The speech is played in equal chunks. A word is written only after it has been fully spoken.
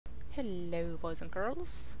Hello boys and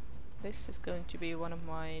girls. This is going to be one of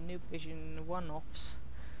my Noobvision one-offs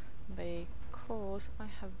because I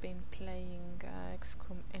have been playing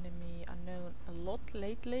XCOM Enemy Unknown a lot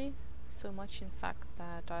lately, so much in fact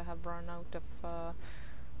that I have run out of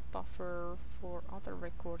buffer for other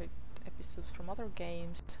recorded episodes from other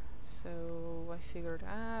games, so I figured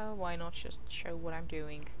why not just show what I'm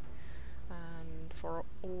doing. And for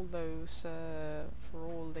all those, for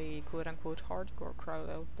all the quote-unquote hardcore crowd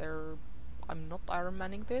out there, I'm not Iron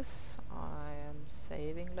Manning this. I am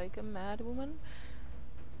saving like a mad woman,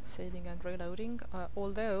 saving and reloading.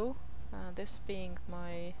 Although this being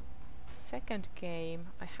my second game,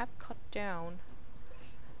 I have cut down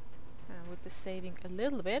with the saving a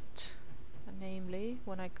little bit. Namely,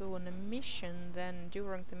 when I go on a mission, then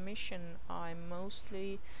during the mission I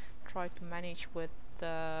mostly try to manage with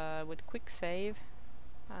quick save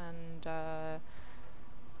and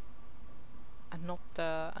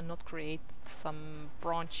not create some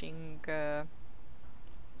branching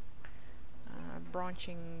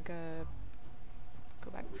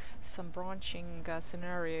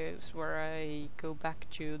scenarios where I go back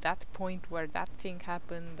to that point where that thing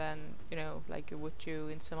happened, and you know, like you would do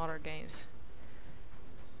in some other games.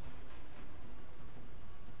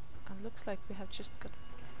 And looks like we have just got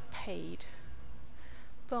paid,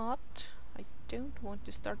 but I don't want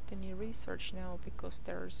to start any research now because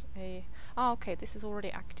there's a... okay, this is already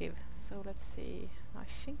active, so let's see. I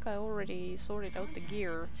think I already sorted out the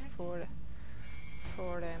gear for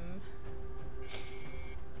them.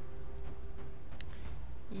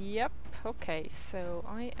 Yep, okay, so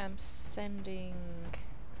I am sending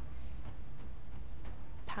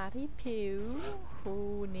Patty Pew,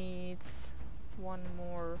 who needs one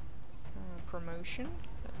more promotion.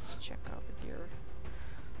 Let's check out the gear.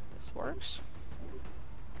 This works.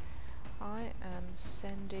 I am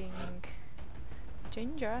sending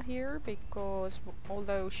Jinja here because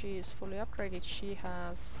although she is fully upgraded, she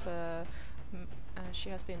has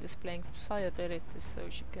been displaying psi abilities, so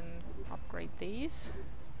she can upgrade these.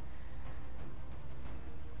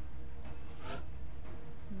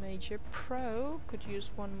 Major Pro could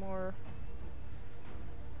use one more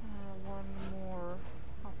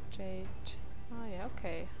update. Oh yeah,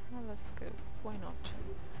 okay. Well, let's go. Why not?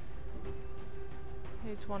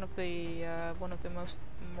 He's one of the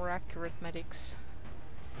more accurate medics.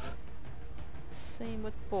 Same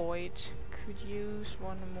with Boyd. Could use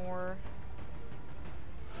one more.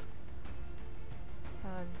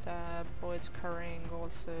 And Boyd's carrying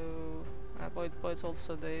also. Boyd's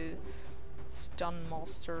also the stun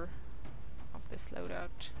master of this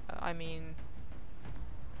loadout. I mean,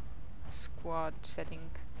 squad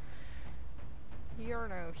setting. You're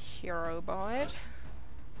no hero, Boyd.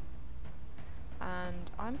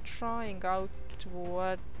 And I'm trying out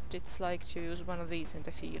what it's like to use one of these in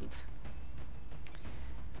the field.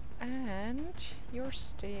 And you're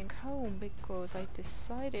staying home because I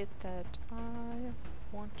decided that I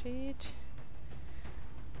wanted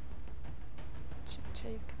to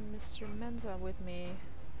take Mr. Menza with me.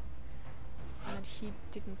 And he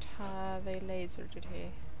didn't have a laser, did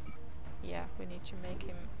he? Yeah, we need to make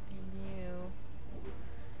him a new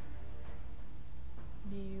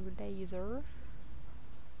laser.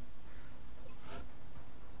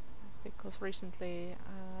 Because recently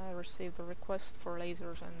I received a request for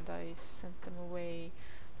lasers and I sent them away.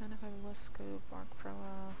 And if I was go bark from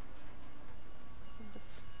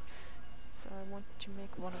so I want to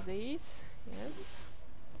make one of these. Yes.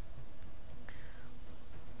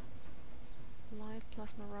 Light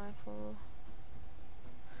plasma rifle,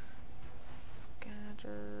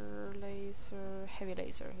 scatter laser, heavy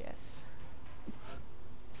laser. Yes.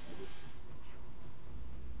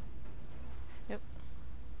 Yep.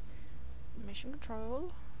 Mission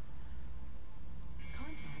control.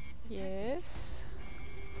 Yes.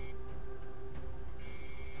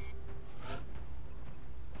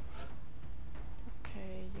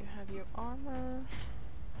 Okay, you have your armor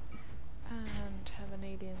and have an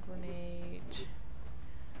alien grenade.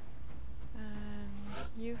 And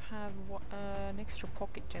you have an extra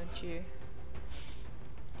pocket, don't you?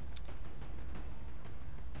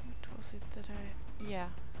 What was it that I... yeah.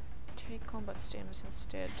 Take combat stims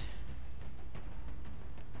instead.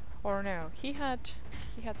 Or no, he had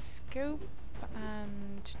scope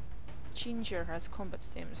and Ginger has combat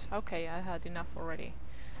stims. Okay, I had enough already.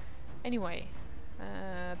 Anyway,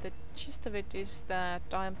 the gist of it is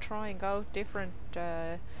that I'm trying out different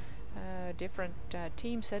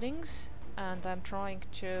team settings, and I'm trying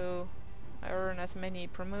to earn as many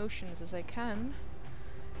promotions as I can.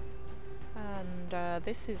 And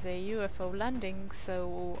this is a UFO landing,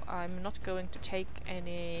 so I'm not going to take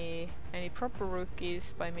any proper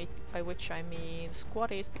rookies, by which I mean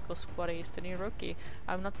squaddies, because squaddie is the new rookie.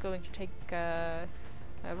 I'm not going to take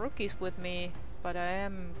rookies with me, but I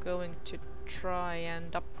am going to try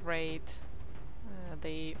and upgrade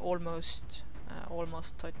the almost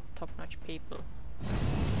top-notch people.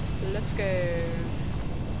 Let's go.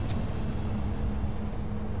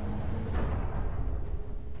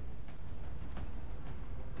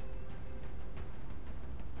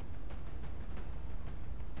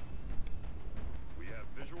 We have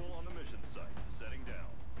visual on the mission site. Setting down.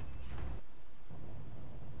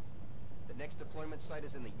 The next deployment site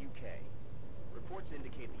is in the UK. Reports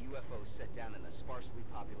indicate the UFO set down in a sparsely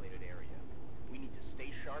populated area. We need to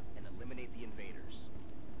stay sharp and eliminate the invaders.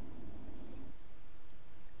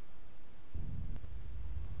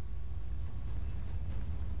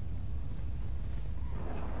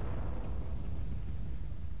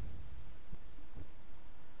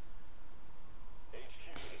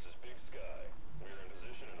 HQ, this is Big Sky. We are in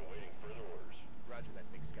position and awaiting further orders. Roger that,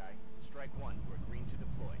 Big Sky. Strike one, you are green to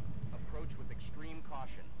deploy. Approach with extreme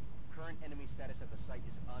caution. Current enemy status at the site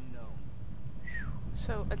is unknown.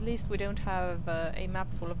 So at least we don't have a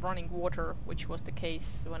map full of running water, which was the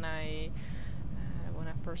case when I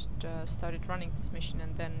first started running this mission,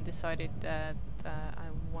 and then decided that I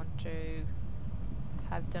want to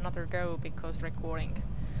have another go because recording.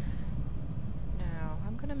 Now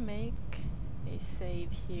I'm gonna make a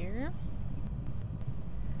save here,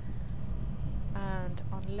 and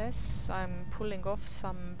unless I'm pulling off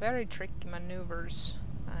some very tricky maneuvers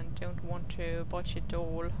and don't want to botch it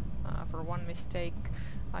all for one mistake,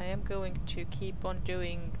 I am going to keep on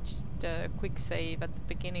doing just a quick save at the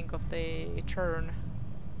beginning of the turn.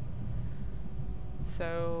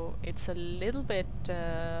 So it's a little bit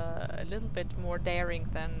more daring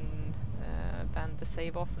than the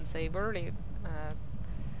save off and save early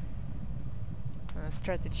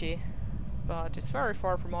strategy, but it's very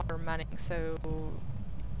far from auto manning. So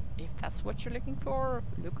if that's what you're looking for,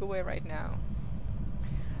 look away right now.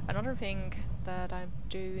 Another thing that I'm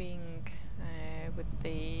doing with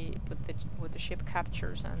the ship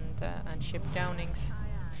captures and ship downings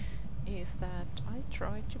is that I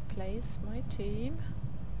try to place my team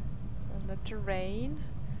on the terrain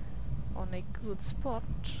on a good spot,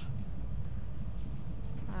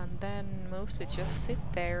 and then mostly just sit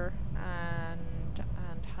there and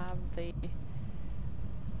have the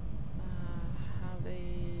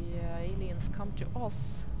aliens come to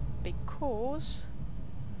us, because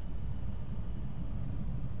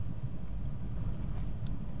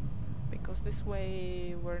this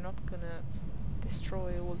way we're not gonna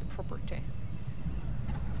destroy all the property.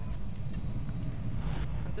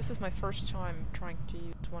 And this is my first time trying to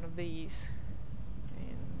use one of these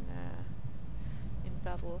in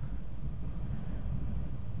battle.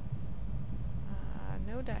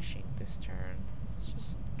 No dashing this turn. Let's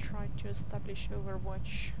just try to establish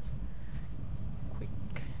Overwatch quick.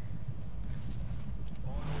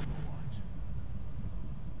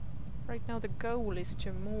 Right now the goal is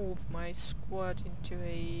to move my squad into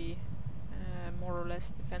a more or less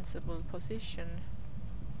defensible position,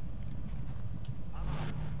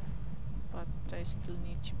 but I still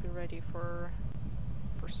need to be ready for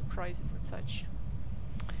surprises and such.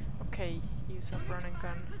 Okay, use up run and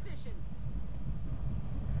gun.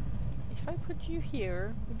 If I put you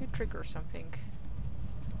here, will you trigger something?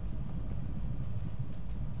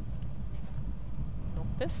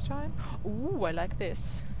 Not this time. Ooh, I like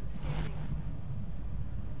this.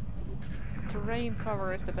 Terrain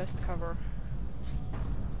cover is the best cover.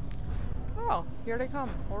 Oh, here they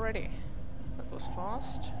come already. That was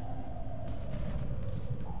fast.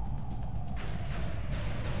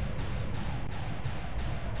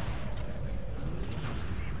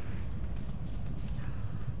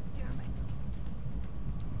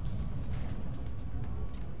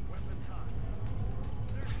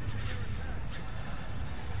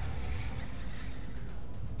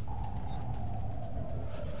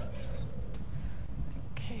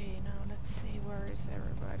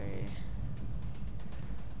 Everybody.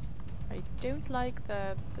 I don't like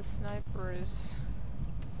that the sniper is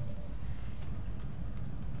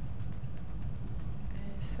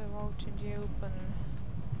so out in the open.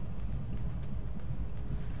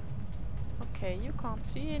 Okay, you can't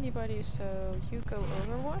see anybody, so you go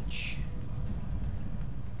Overwatch.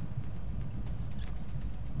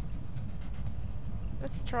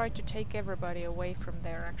 Let's try to take everybody away from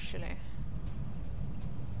there, actually.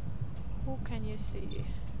 Who can you see?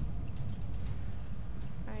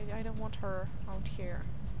 I don't want her out here.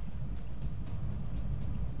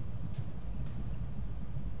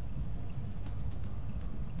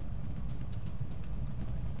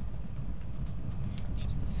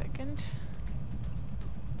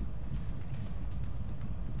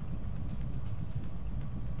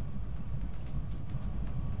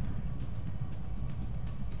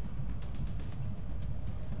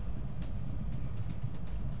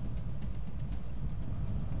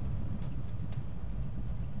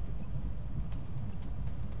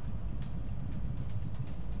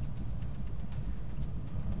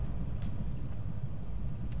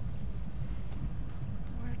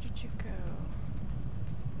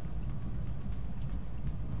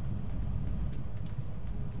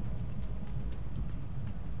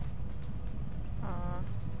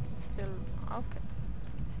 still okay.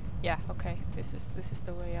 Yeah, okay. This is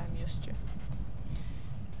the way I'm used to.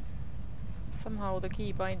 Somehow the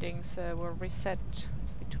key bindings were reset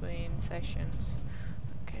between sessions.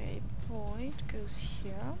 Okay, point goes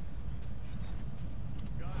here.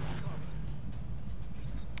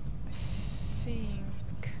 I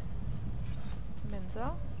think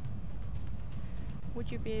Menza.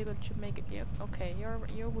 Would you be able to make it? Yep. Okay,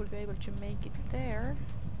 you will be able to make it there.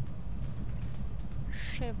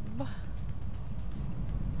 Shib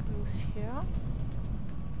goes here.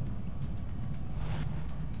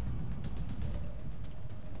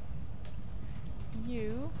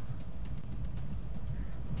 You.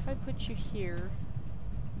 If I put you here.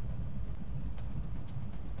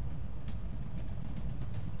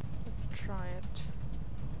 Let's try it.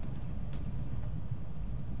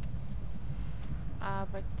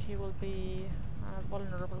 But he will be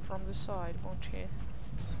vulnerable from the side, won't he?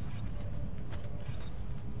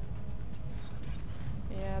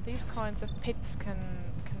 Yeah, these kinds of pits can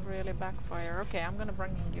really backfire. Okay, I'm gonna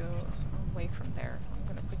bring you away from there. I'm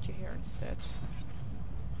gonna put you here instead.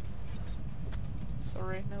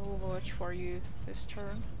 Sorry, no Overwatch for you this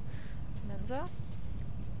turn. Menza,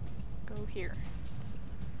 go here.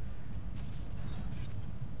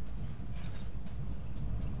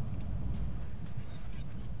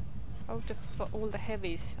 Out of all the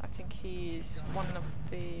heavies, I think he is one of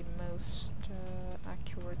the most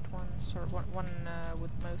accurate ones, or one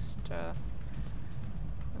with most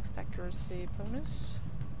accuracy bonus,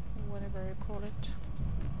 whatever you call it.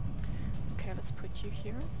 Okay, let's put you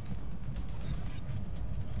here.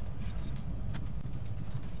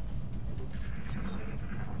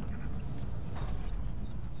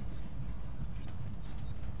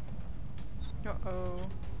 Uh-oh.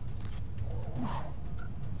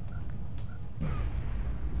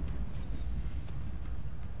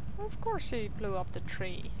 Of course he blew up the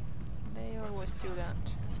tree. They always do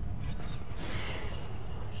that.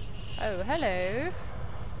 Oh, hello.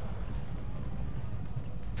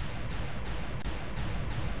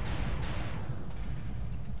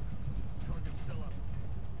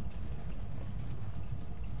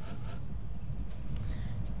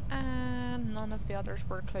 And none of the others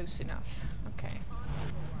were close enough. Okay.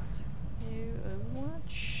 You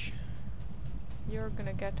watch. You're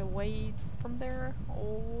gonna get away from there,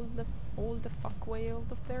 all the fuck way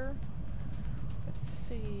out of there. Let's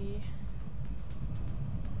see.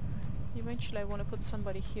 Eventually I want to put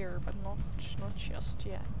somebody here, but not just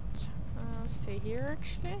yet. Stay here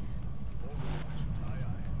actually.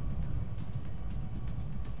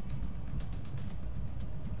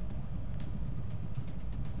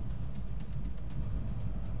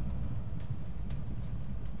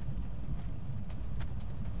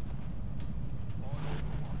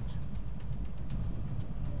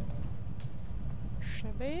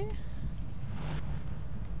 Shabby.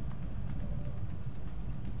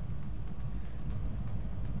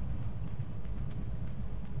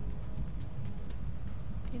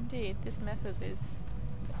 Indeed, this method is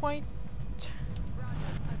quite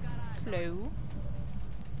slow.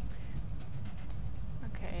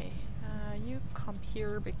 Okay, you come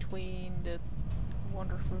here between the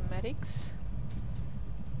wonderful medics.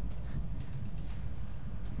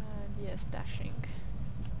 And yes, dashing.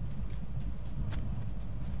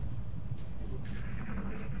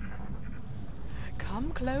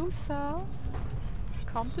 Come closer.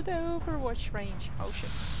 Come to the Overwatch range. Oh shit.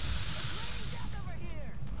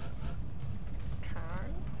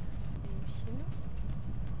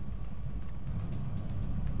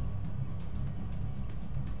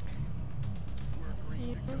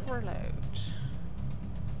 Overload.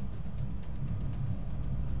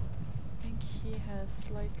 I think he has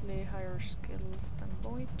slightly higher skills than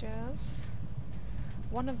Boyd does.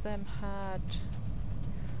 One of them had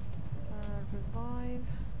revive.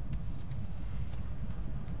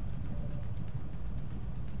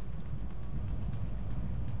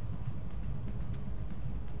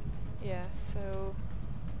 Yeah, so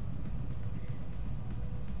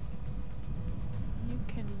you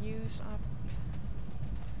can use up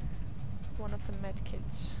one of the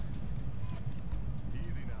medkits.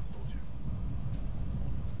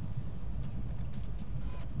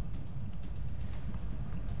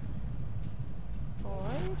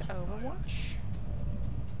 Void, Overwatch.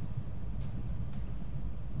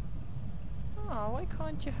 Oh, why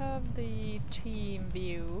can't you have the team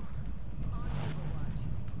view?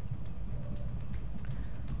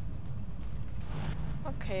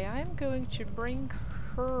 Okay, I'm going to bring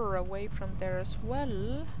her away from there as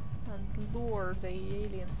well and lure the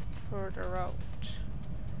aliens further out.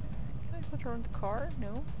 Can I put her in the car?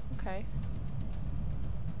 No? Okay.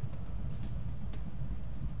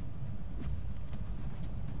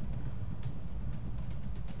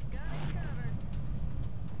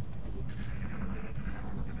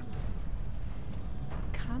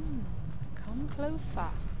 closer.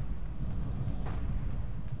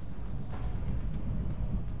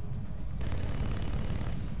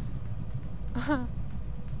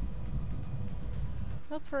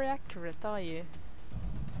 Not very accurate, are you?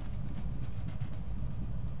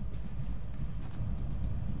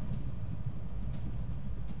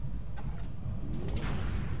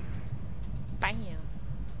 Bam!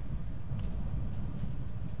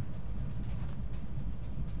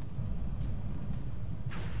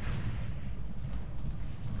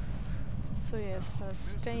 So yes,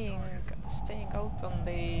 staying out on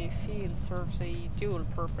the field serves a dual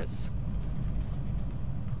purpose.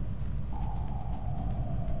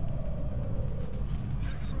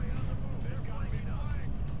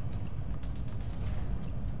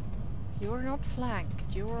 You're not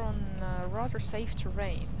flanked, you're on rather safe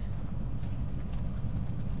terrain.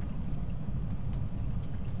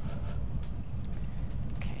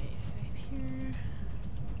 Okay, save here.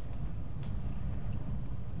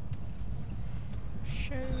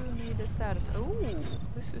 Show me the status. Oh,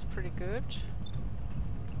 this is pretty good.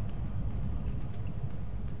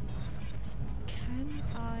 Can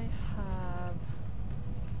I have...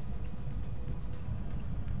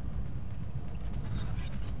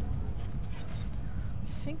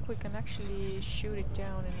 I think we can actually shoot it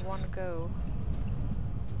down in one go.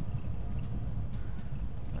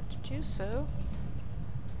 But to do so...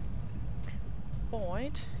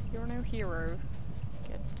 Boyd, you're no hero.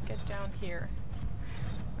 Get down here.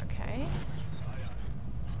 Okay.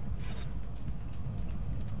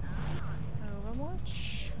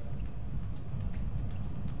 Overwatch.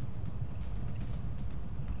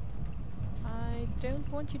 I don't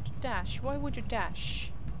want you to dash. Why would you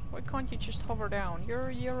dash? Why can't you just hover down?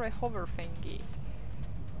 You're a hover thingy.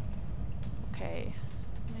 Okay.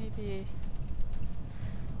 Maybe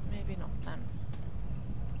not then.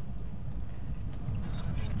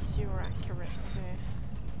 What's your accuracy?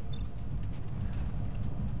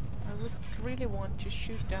 I would really want to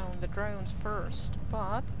shoot down the drones first,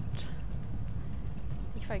 but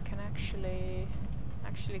if I can actually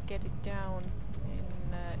get it down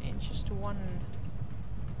in just one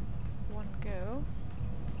go.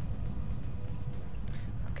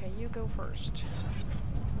 Okay, you go first.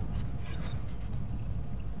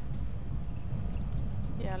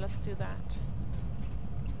 Yeah, let's do that.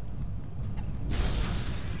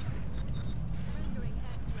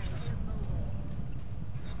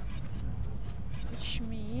 Which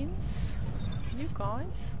means you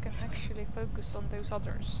guys can actually focus on those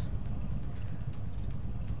others.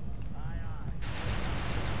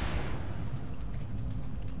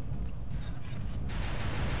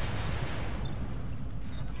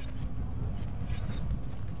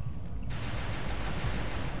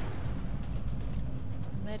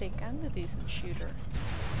 Medic and a decent shooter.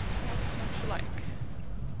 That's not you like.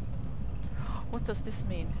 What does this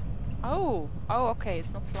mean? Oh, okay,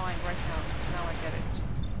 it's not flying right now. Now I get it.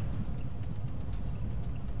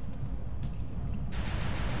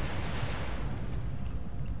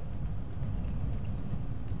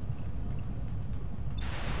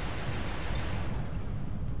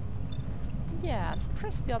 Yeah,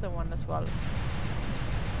 suppress the other one as well.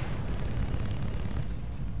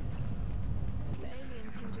 The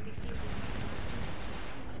aliens seem to be fielding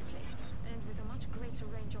frequently, and with a much greater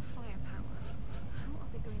range of firepower. How are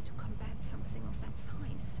they going to combat something of that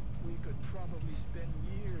size? We could probably spend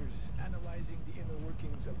years analyzing the inner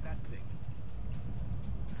workings of that thing.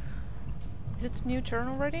 Is it new turn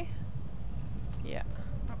already? Yeah,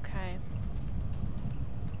 okay.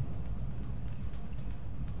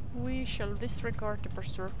 We shall disregard the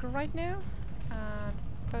berserker right now and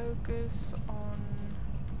focus on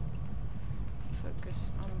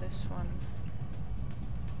this one.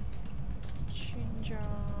 Chinja.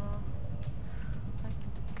 I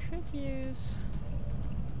could use...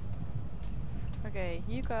 Okay,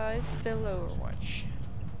 you guys still Overwatch.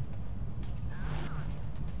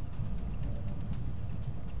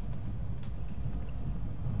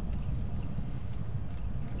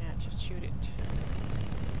 Yeah, just shoot it.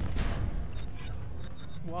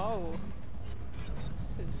 Wow,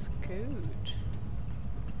 this is good.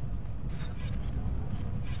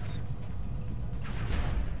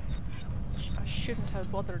 I shouldn't have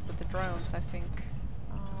bothered with the drones, I think.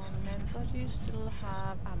 Mensa, do you still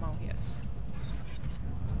have ammo? Yes.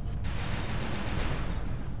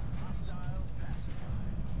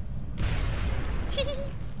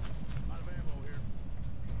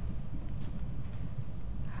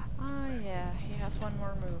 Ah, yeah, he has one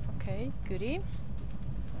more move. Okay, goodie.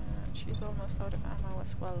 She's almost out of ammo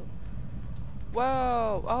as well.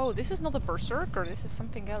 Whoa! Oh, this is not a berserker, this is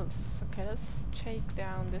something else. Okay, let's take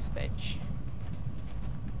down this bitch.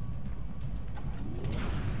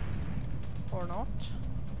 Or not.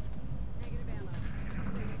 Negative ammo.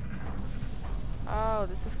 Split. Oh,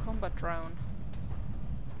 this is combat drone.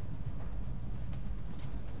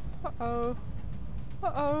 Uh-oh.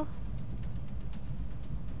 Uh-oh.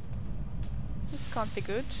 This can't be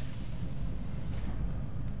good.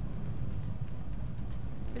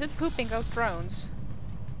 Is it pooping out drones?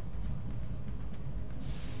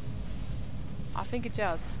 I think it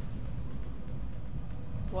does.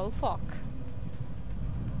 Well, fuck.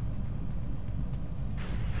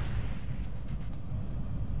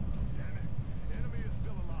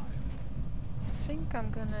 I think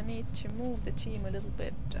I'm gonna need to move the team a little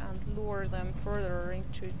bit and lure them further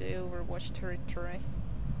into the Overwatch territory.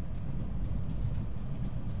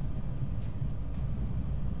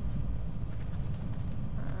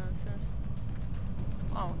 Since...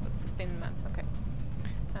 Oh, that's a thin man, okay.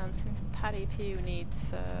 And since Patty Pew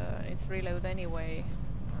needs its reload anyway,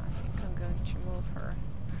 I think I'm going to move her.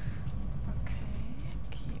 Okay,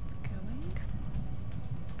 keep going.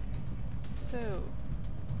 So...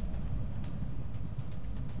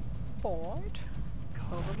 Board,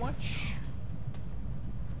 Overwatch,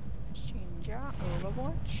 Shinja,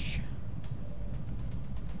 Overwatch.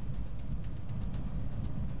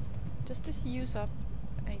 Does this use up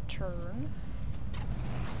a turn?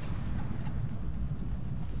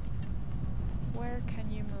 Where can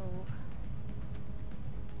you move?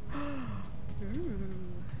 Ooh.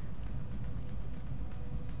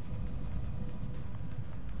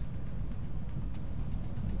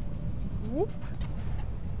 Whoop.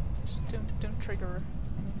 Just don't trigger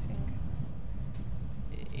anything.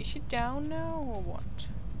 Is she down now or what?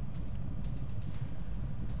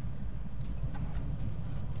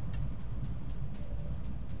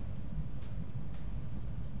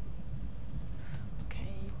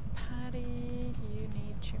 Okay, Patty, you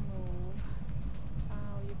need to move.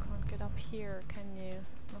 Oh, you can't get up here, can you?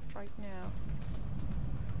 Not right now.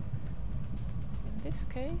 In this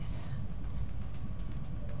case,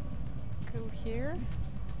 go here.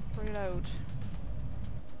 Reload.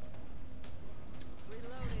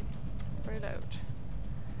 Reloaded. Reload.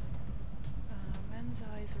 Men's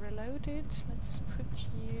eyes reloaded. Let's put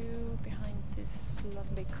you behind this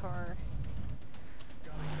lovely car.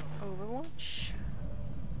 Overwatch.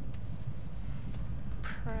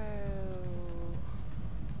 Pro.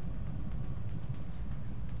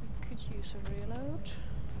 We could use a reload.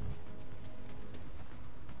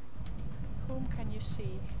 Whom can you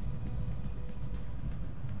see?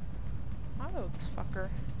 Oh, this fucker.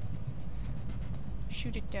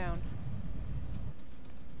 Shoot it down.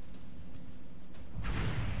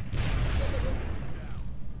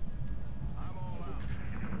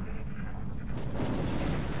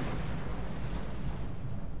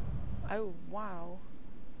 Oh, wow.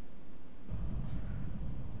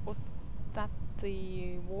 Was that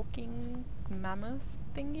the walking mammoth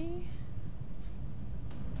thingy?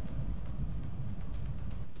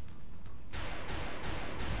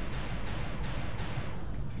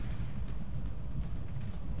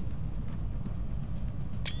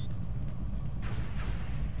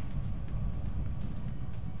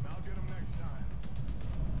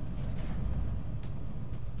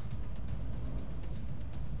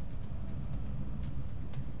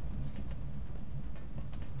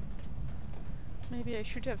 Maybe I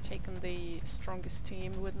should have taken the strongest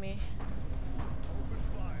team with me.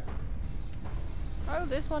 Oh,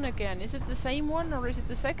 this one again. Is it the same one or is it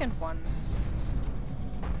the second one?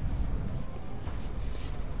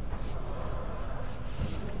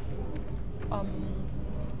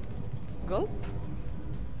 Gulp?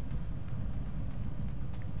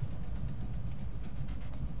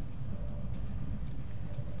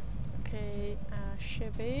 Okay,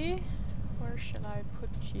 Chevy. Where shall I put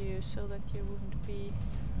you so that you wouldn't be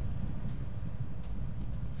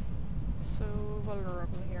so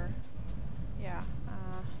vulnerable here? Yeah,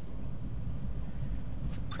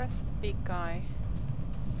 suppress the big guy.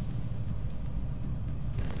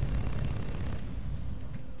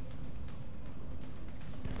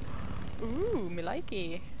 Ooh, me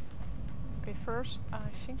likey. Okay, first I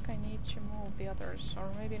think I need to move the others, or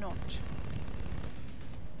maybe not.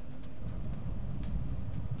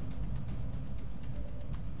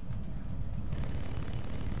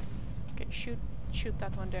 Shoot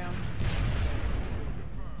that one down.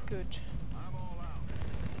 Good.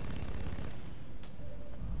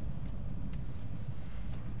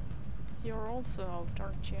 You're also out,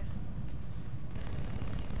 aren't you?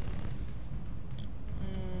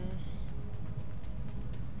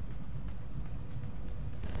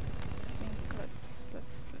 I think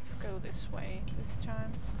let's go this way this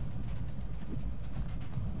time.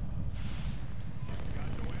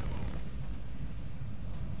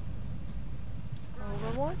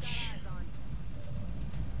 Overwatch.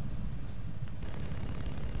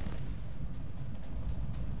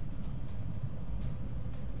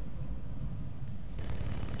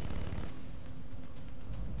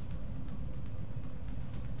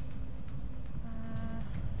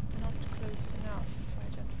 Not close enough,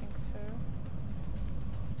 I don't think so.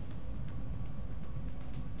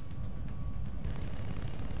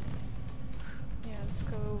 Yeah, let's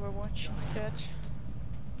go Overwatch instead.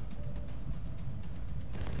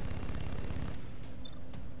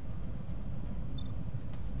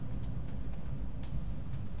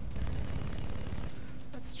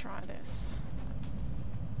 Let's try this.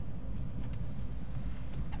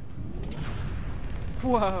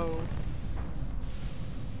 Whoa!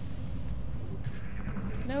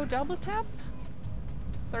 No double tap?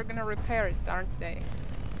 They're gonna repair it, aren't they?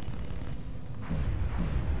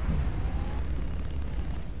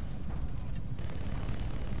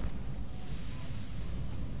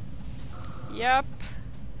 Yep.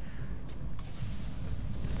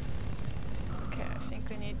 Okay, I think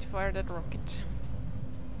we need to fire that rocket.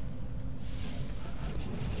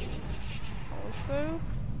 Also,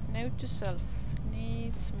 note to self,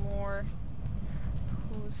 needs more.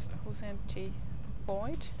 Who's empty?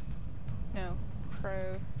 Void? No,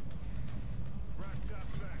 Pro.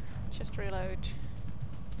 Just reload.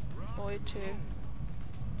 Void too.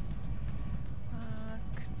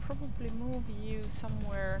 Could probably move you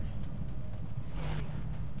somewhere,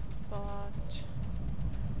 but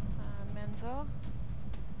Menza.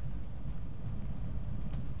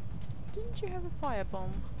 Didn't you have a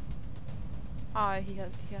firebomb? Ah, he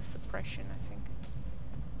has suppression, I think.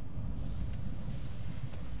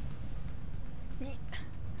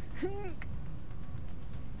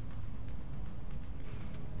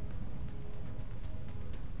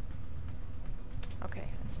 Okay,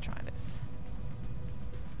 let's try this.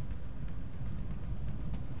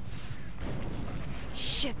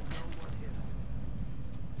 Shit!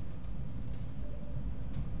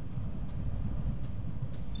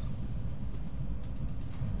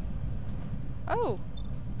 Oh!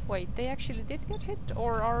 Wait, they actually did get hit?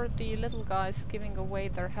 Or are the little guys giving away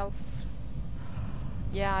their health?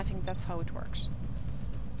 Yeah, I think that's how it works.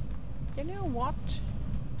 You know what?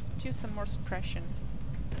 Do some more suppression.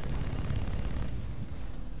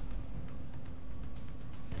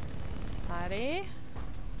 Ready?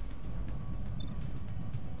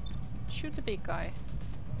 Shoot the big guy.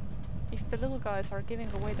 If the little guys are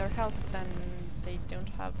giving away their health, then they don't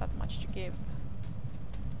have that much to give.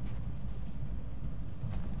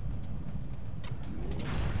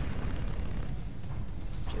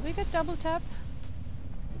 Do we get double tap?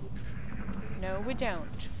 No, we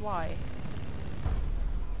don't. Why?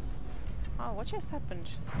 Oh, what just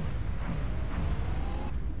happened?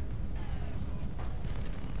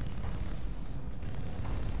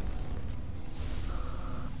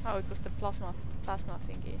 Oh, it was the plasma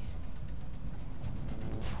thingy.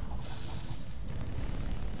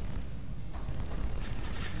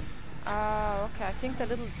 Okay, I think the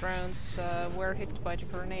little drones were hit by the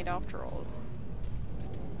grenade after all.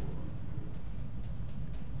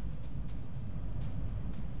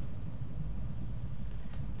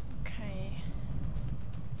 Okay.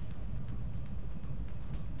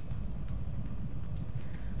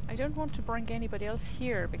 I don't want to bring anybody else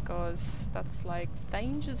here because that's like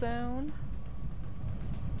danger zone.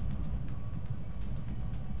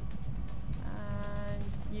 And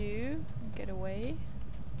you get away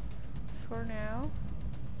for now.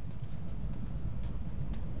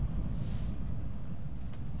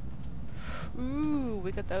 Ooh,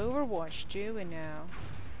 we got the Overwatch, do we now?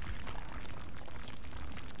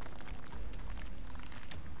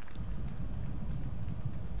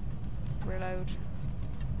 Reload.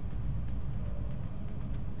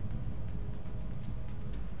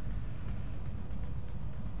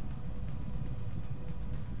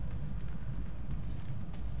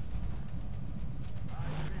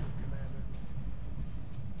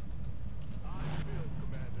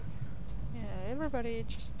 Everybody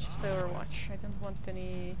just Overwatch. I don't want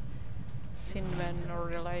any thin men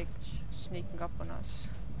or like sneaking up on us.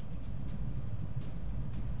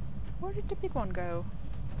 Where did the big one go?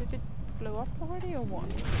 Did it blow up already or what?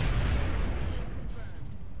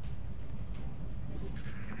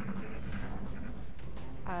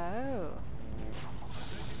 Oh.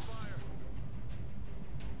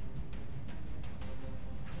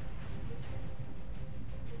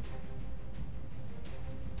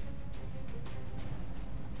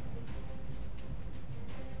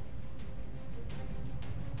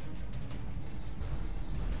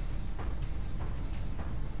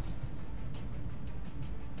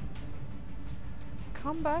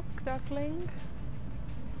 Come back, duckling.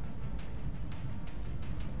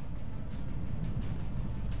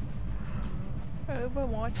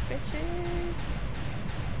 Overwatch, bitches!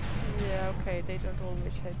 Yeah, okay, they don't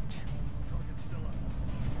always hit.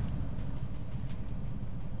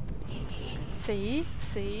 See?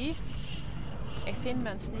 See? A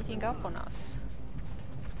Finman sneaking up on us.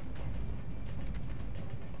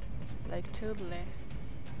 Like, totally.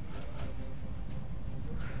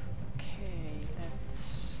 Okay, let's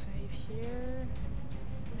save here.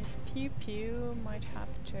 Miss Pew Pew might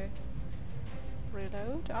have to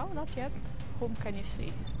reload. Oh, not yet. Whom can you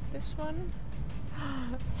see? This one?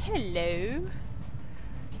 Hello!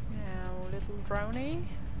 Now, little droney,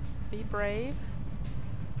 be brave.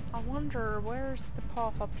 I wonder where's the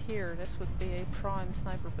path up here? This would be a prime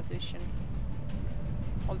sniper position.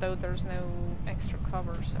 Although there's no extra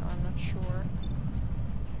cover, so I'm not sure.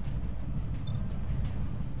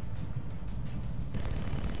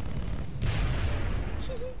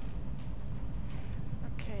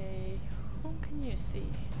 Okay, whom can you see?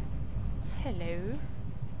 Hello.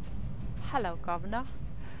 Hello, Governor.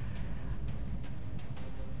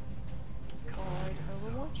 Guide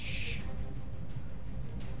Overwatch.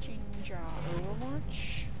 Ginger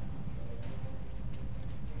Overwatch.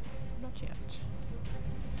 Not yet.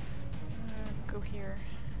 Go here.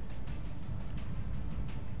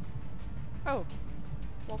 Oh,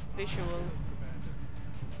 lost visual.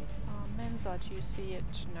 Menza, do you see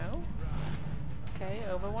it? No? Okay,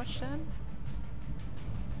 Overwatch then.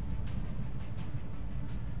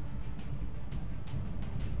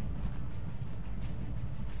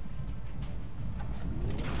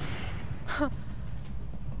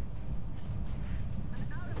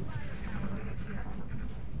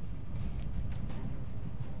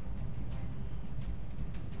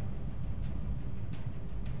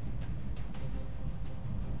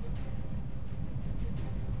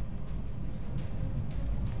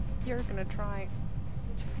 You're gonna try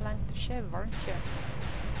to flank the Chev, aren't you?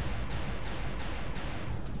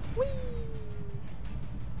 Whee!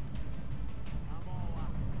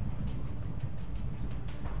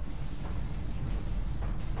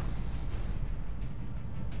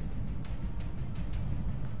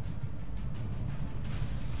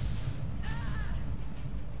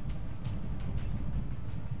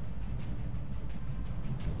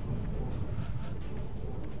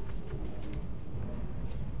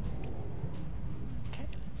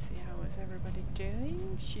 Everybody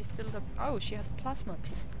doing? She's still up. Oh, she has a plasma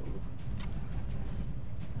pistol.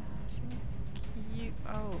 I think you.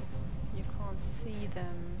 Oh, you can't see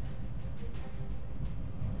them.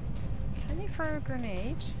 Can you throw a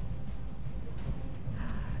grenade?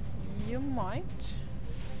 You might,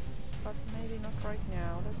 but maybe not right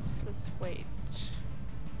now. Let's wait.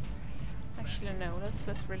 Actually, no.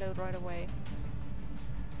 Let's reload right away.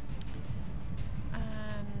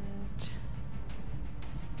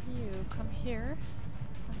 You come here.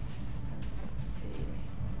 Let's see.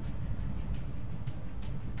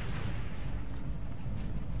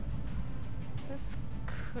 This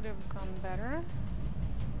could have gone better.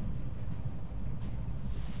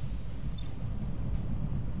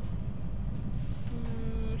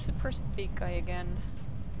 Suppress the big guy again.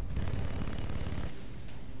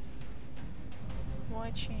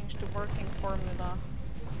 Why change the working formula?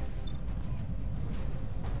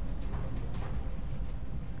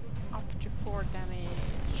 Up to 4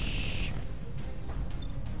 damage.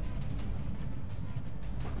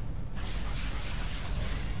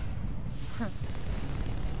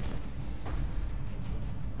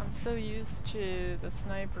 I'm so used to the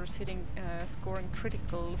snipers hitting, scoring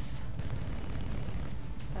criticals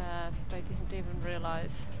that I didn't even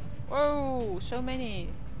realize. Whoa, so many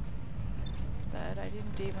that I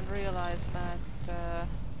didn't even realize that.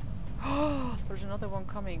 Oh, there's another one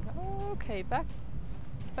coming. Oh, okay, back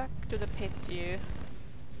to the pit, you.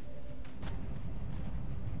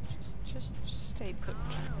 Just stay put.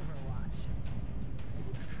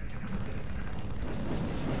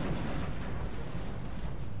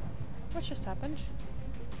 What just happened?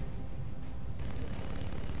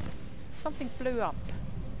 Something blew up.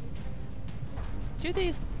 Do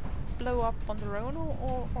these blow up on their own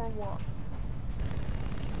or what?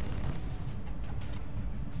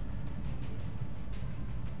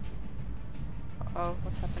 Uh-oh,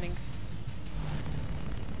 what's happening?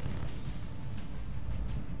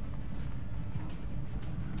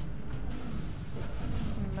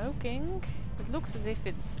 It's smoking. It looks as if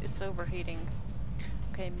it's overheating.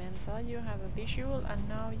 Okay, Mensa, you have a visual, and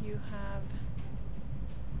now you have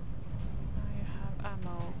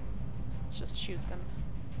ammo. Just shoot them.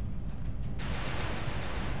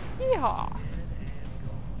 Yeehaw!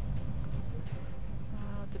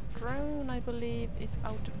 The drone, I believe, is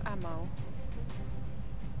out of ammo.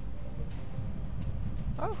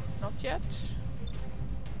 Oh, not yet.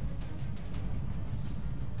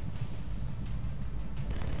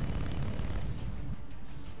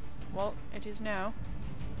 Well, it is now.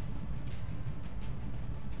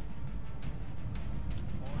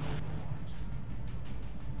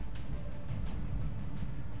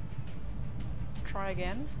 Try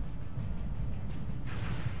again.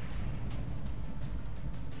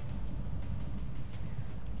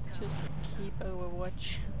 Just keep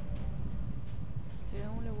Overwatch. It's the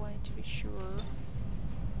only way to be sure.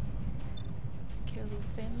 Kill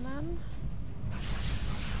Finland.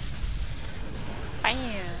 Bam!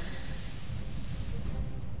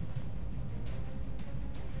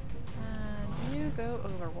 And you go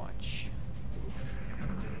Overwatch.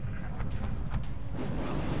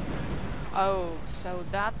 Oh, so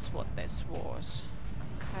that's what this was.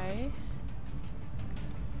 Okay.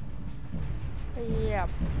 Yep.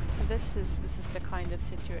 This is the kind of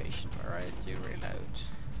situation where I do reload.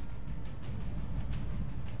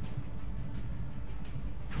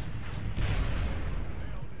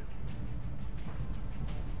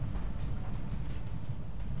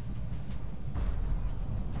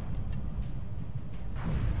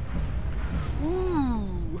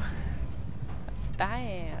 Ooh, that's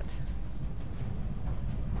bad.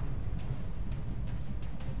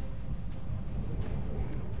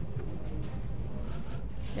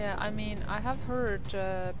 Yeah, I mean, I have heard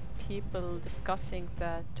people discussing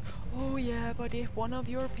that, oh yeah, but if one of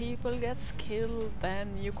your people gets killed,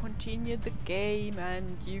 then you continue the game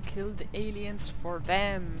and you kill the aliens for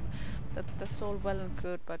them. That's all well and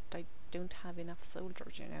good, but I don't have enough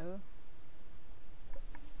soldiers, you know?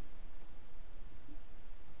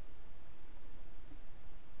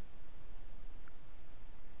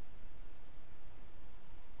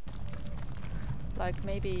 Like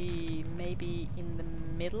maybe in the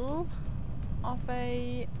middle of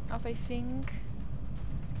a thing,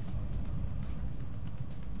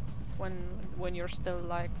 when you're still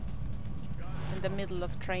like in the middle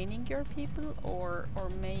of training your people, or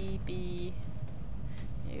maybe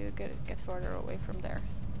you get further away from there.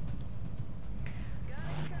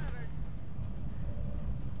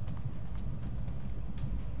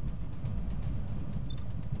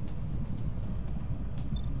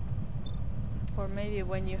 Or maybe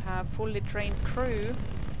when you have fully trained crew.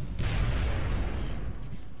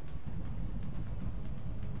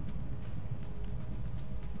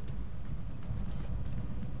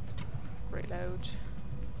 Reload.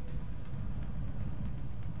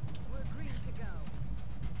 We're green to go.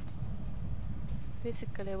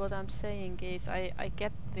 Basically what I'm saying is I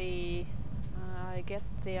get the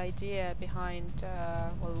idea behind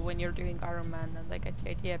well, when you're doing Iron Man, and I get the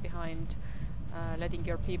idea behind letting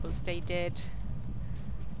your people stay dead.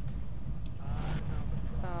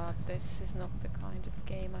 But this is not the kind of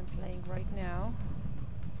game I'm playing right now.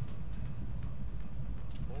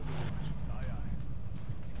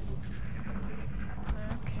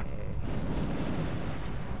 Okay.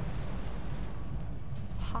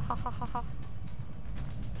 Ha ha ha ha ha.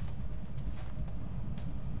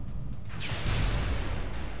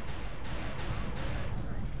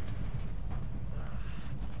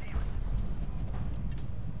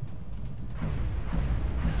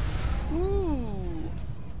 Ooh.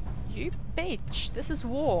 You bitch. This is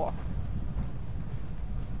war.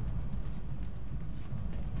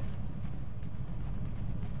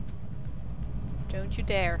 Don't you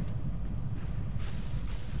dare.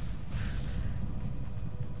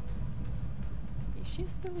 Is she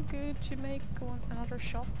still good to make another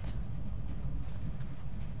shot?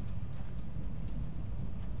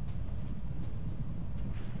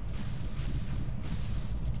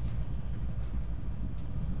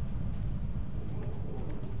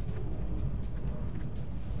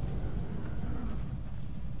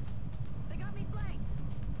 They got me flanked.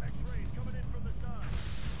 X-rays coming in from the side.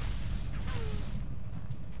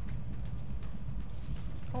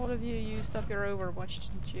 All of you used up your Overwatch,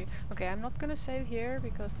 didn't you? Okay, I'm not gonna save here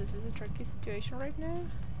because this is a tricky situation right now.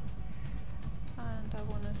 And I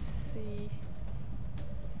wanna see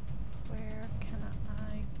where can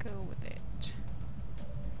I go with it.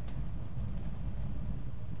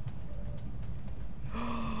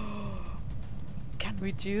 Can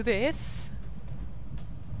we do this?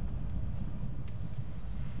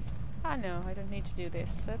 Ah no, I don't need to do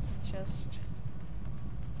this. Let's just...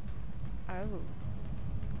 Oh.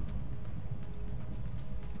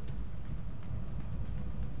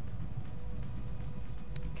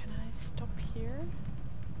 Can I stop here?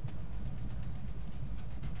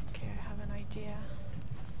 Okay, I have an idea.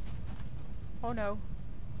 Oh no.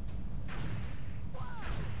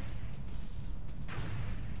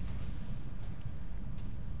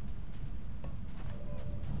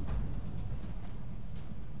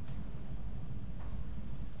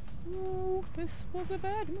 Ooh, this was a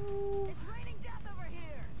bad move. It's raining death over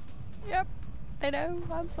here. Yep, I know,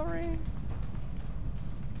 I'm sorry.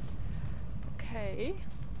 Okay.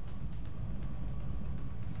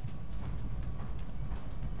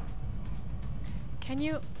 Can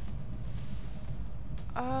you...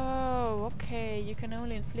 Oh, okay, you can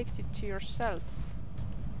only inflict it to yourself.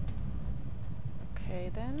 Okay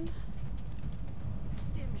then.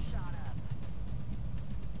 Stim shot up.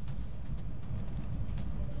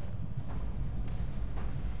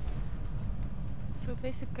 So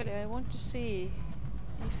basically I want to see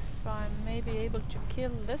if I'm maybe able to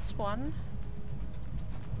kill this one.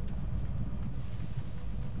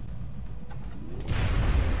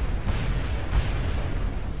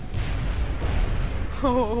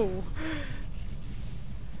 Oh!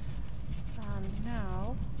 And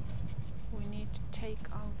now we need to take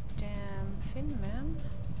out damn Finman.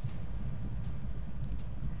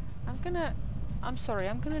 I'm sorry,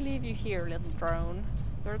 I'm gonna leave you here, little drone.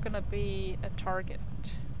 You're gonna be a target.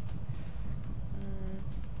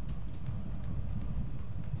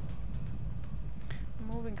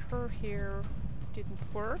 Moving her here didn't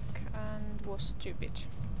work and was stupid.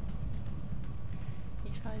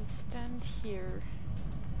 If I stand here...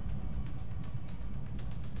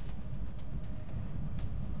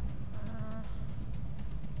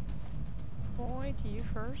 Boyd, you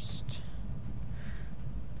first.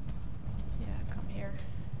 Yeah, come here.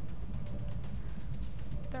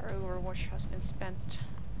 Their overwatch has been spent.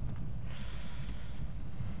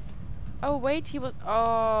 Oh wait, he was...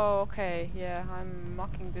 Oh, okay, yeah, I'm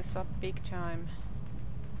mucking this up big time.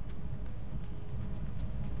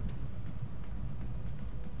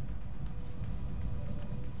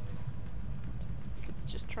 Let's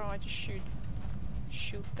just try to shoot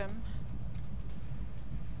them.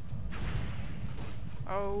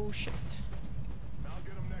 Oh shit. I'll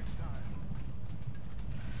get him next time.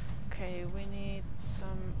 Okay, we need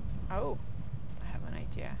some... Oh, I have an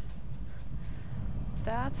idea.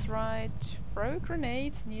 That's right. Throw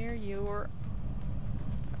grenades near your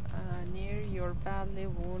badly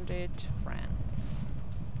wounded friends.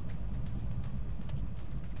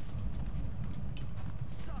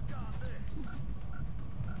 Suck on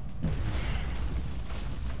this.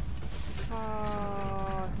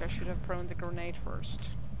 Fuck, I should have thrown the grenade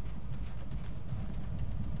first.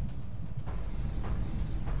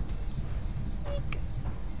 Eek.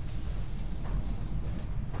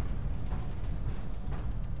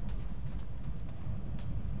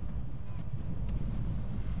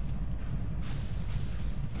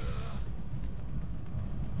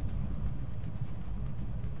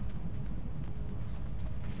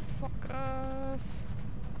 Suckers.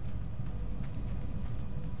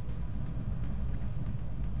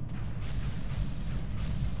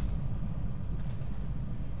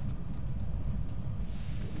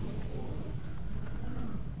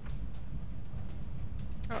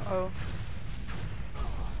 Uh-oh.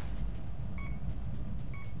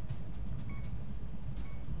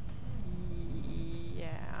 Yeah,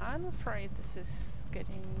 I'm afraid this is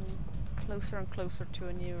getting closer and closer to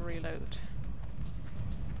a new reload.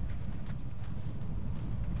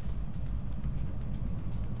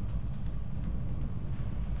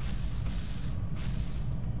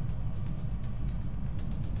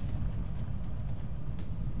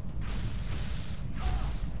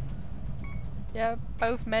 Yeah,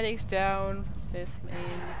 both medics down. This means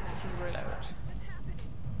this is reload. What's happening?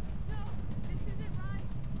 No, this isn't right.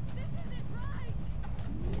 This isn't right.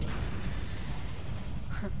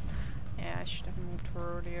 Yeah, I should have moved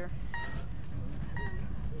her earlier.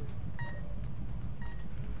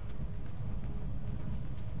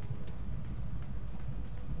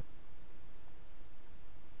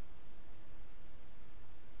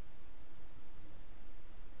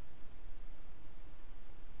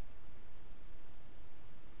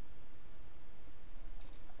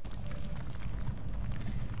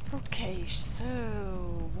 Okay, so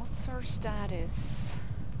what's our status?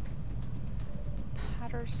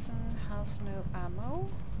 Patterson has no ammo.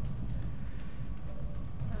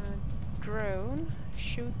 Drone,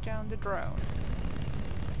 shoot down the drone.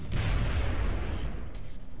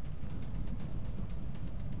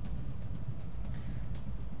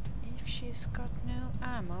 If she's got no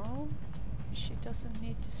ammo, she doesn't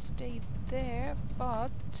need to stay there,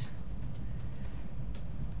 but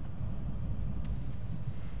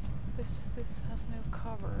this has no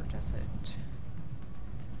cover, does it?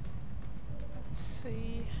 Let's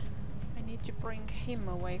see. I need to bring him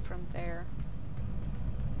away from there.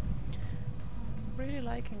 I'm really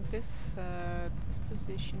liking this this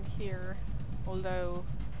position here, although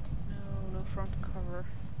no front cover.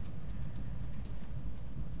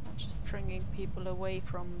 I'm just bringing people away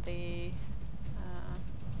from the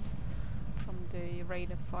the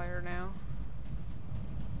rain of fire now.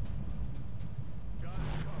 Got it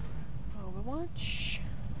covered. Overwatch.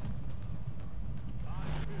 I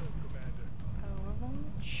will, Commander.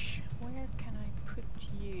 Overwatch. Where can I put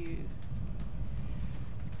you?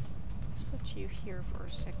 Let's put you here for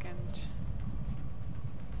a second.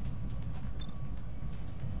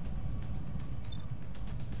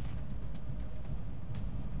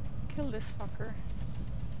 Kill this fucker.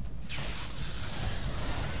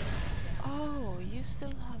 Oh, you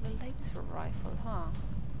still have a laser rifle, huh?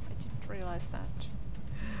 I didn't realize that.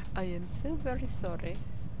 I am so very sorry.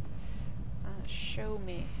 Show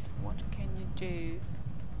me. What can you do?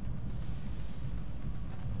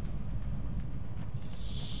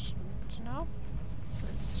 Not enough.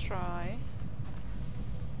 Let's try.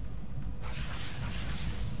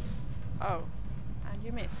 Oh, and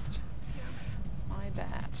you missed. My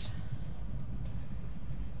bad.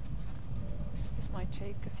 This might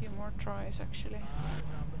take a few more tries, actually.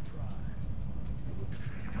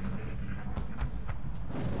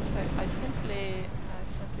 So I simply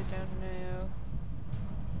don't know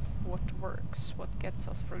what works, what gets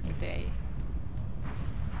us through the day.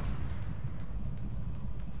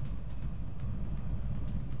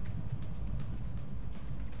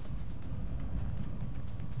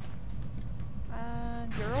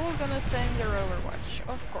 And you're all gonna send your Overwatch.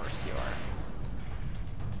 Of course you are.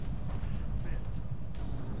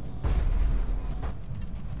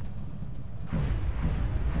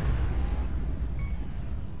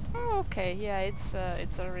 Okay, yeah, it's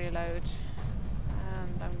a reload,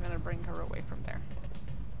 and I'm gonna bring her away from there.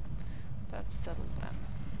 That's settled then.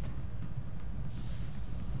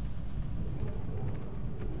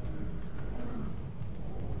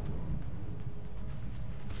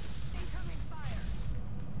 Incoming fire!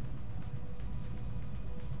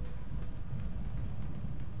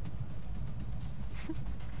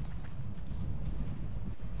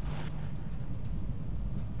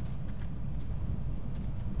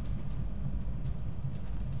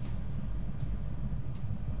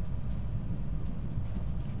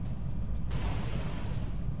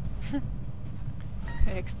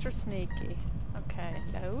 Extra sneaky. Okay,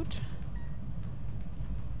 load.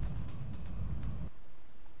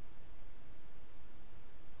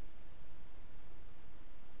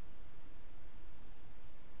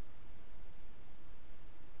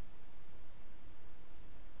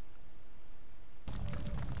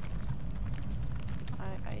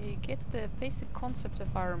 I get the basic concept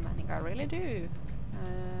of Iron Manning, I really do.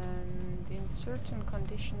 And in certain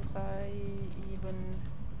conditions I even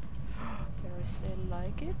dare I say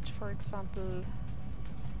like it. For example,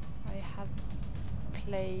 I have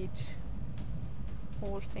played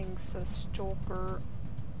all things Stalker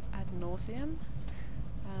ad nauseum,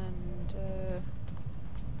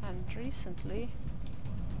 and recently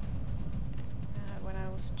when I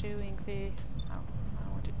was doing the I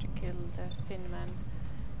wanted to kill the Finman.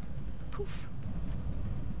 Poof.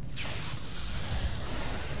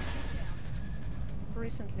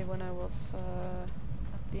 Recently when I was at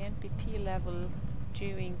the NPP level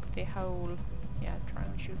doing the whole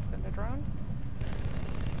drone shoots than the drone.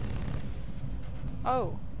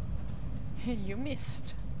 Oh, you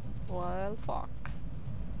missed. Well, fuck.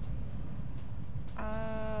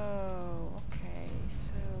 Oh, okay.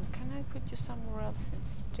 So can I put you somewhere else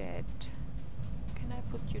instead? Can I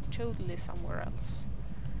put you totally somewhere else?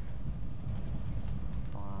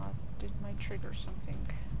 But it might trigger something.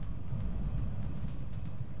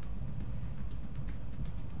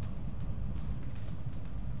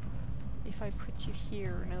 If I put you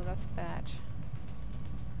here, no, that's bad.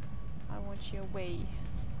 I want you away.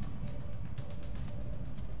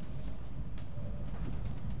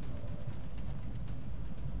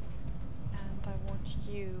 And I want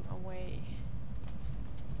you away.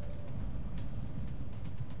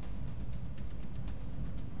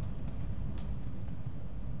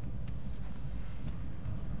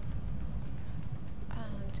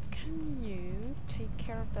 And can you take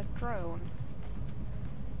care of that drone?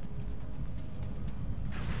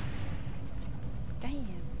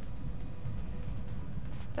 Damn.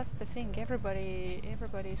 That's the thing.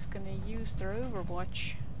 Everybody's gonna use their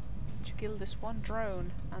Overwatch to kill this one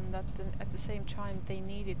drone, and at the same time they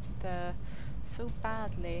need it so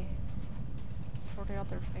badly for the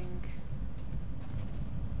other thing.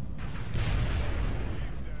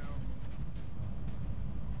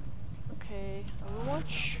 Okay,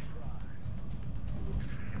 Overwatch.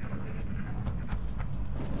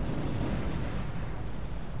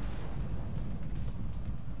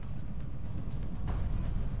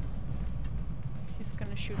 He's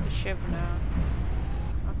gonna shoot the Shiv now.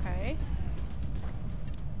 Okay.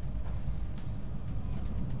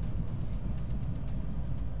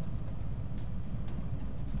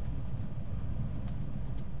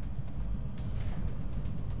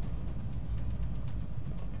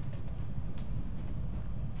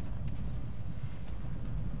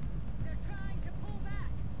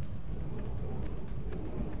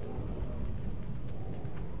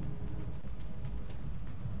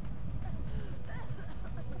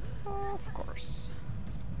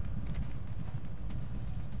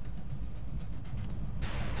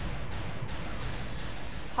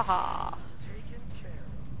 Haha. Taken care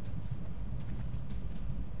of.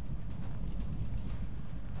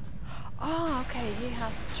 Ah, okay, he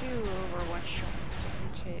has 2 Overwatch shots,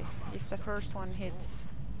 doesn't he? If the first one hits.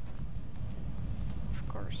 Of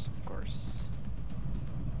course, of course.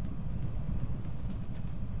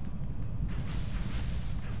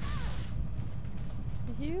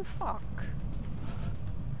 You fuck.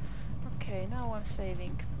 Okay, now I'm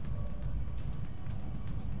saving.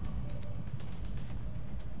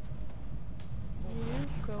 You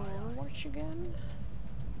go Overwatch again.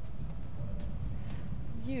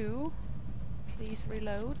 You, please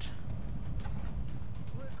reload.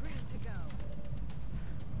 We're green to go.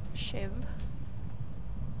 Shiv.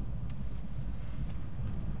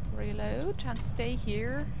 Reload and stay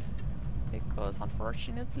here, because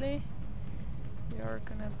unfortunately you're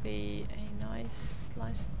gonna be a nice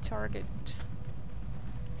target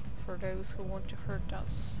for those who want to hurt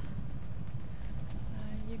us.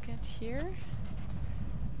 You get here,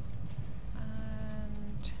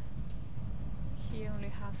 and he only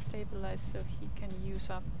has stabilized, so he can use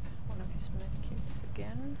up one of his medkits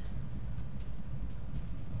again.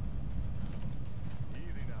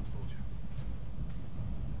 Easy now, soldier.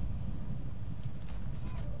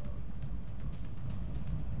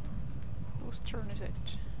 Whose turn is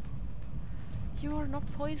it? You are not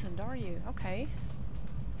poisoned, are you? Okay.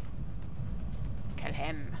 Kill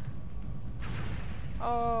him.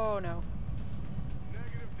 Oh no.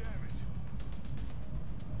 Negative damage.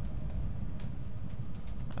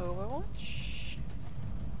 Overwatch?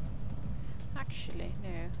 Actually,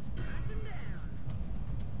 no.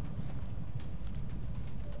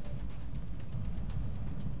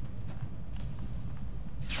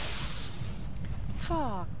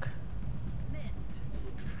 Fuck.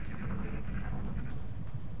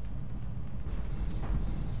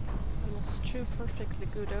 I lost 2 perfectly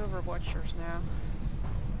good Overwatchers now.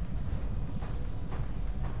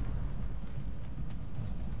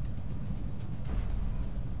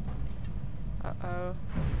 Uh-oh.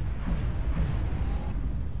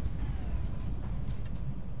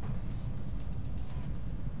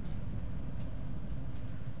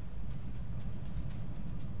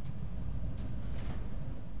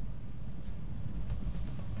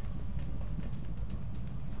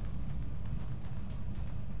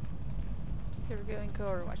 You're going to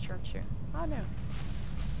Overwatch, aren't you? Oh no.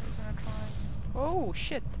 We're gonna try. Oh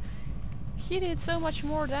shit! He did so much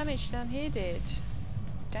more damage than he did.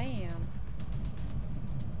 Damn.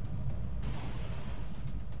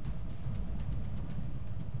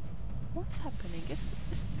 What's happening? Is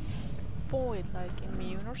Boyd like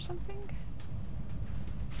immune or something?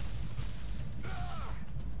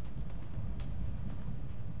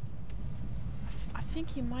 I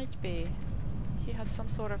think he might be. He has some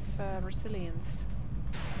sort of resilience.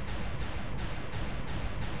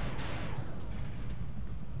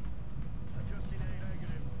 Adjusting A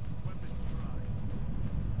negative. Weapons dry.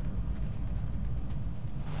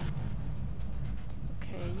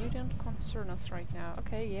 Okay, you don't concern us right now.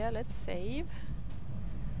 Okay, yeah, let's save.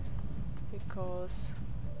 Because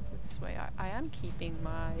this way I am keeping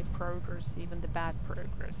my progress, even the bad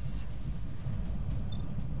progress.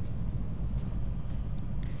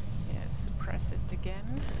 Yeah, suppress it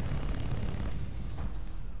again.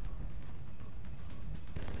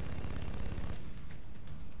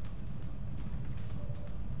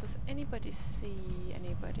 Does anybody see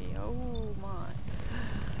anybody? Oh my.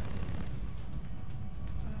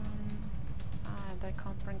 And I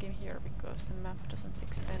can't bring him here because the map doesn't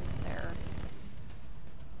extend there.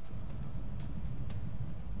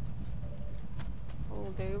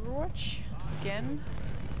 Hold the Overwatch again.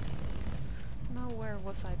 Now where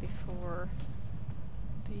was I before?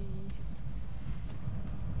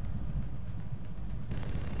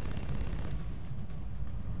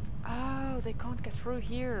 Oh, they can't get through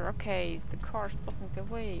here. Okay, the car's blocking the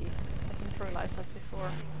way. I didn't realize that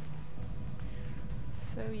before.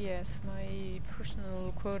 So yes, my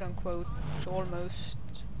personal quote-unquote almost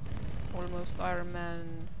Iron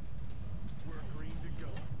Man We're green to go.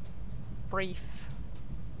 brief,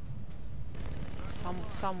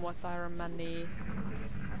 somewhat Iron Man-y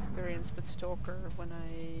experience with Stalker when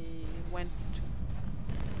I went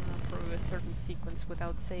through a certain sequence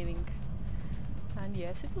without saving. And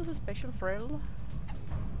yes, it was a special thrill.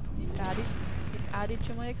 It added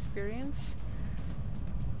to my experience.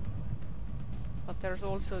 But there's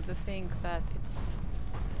also the thing that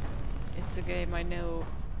it's a game I know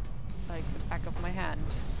like the back of my hand,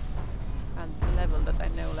 and the level that I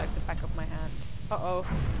know like the back of my hand. Uh-oh.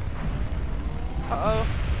 Uh-oh.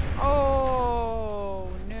 Oh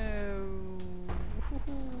no.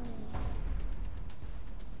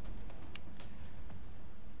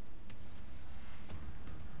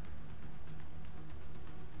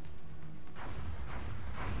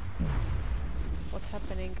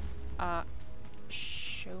 happening?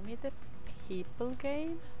 Show me the people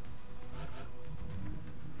game?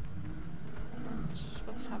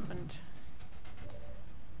 What's happened?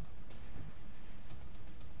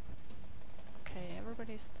 Okay,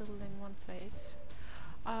 everybody's still in one place.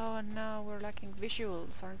 Oh, and now we're lacking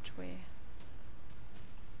visuals, aren't we?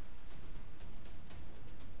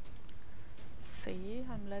 See,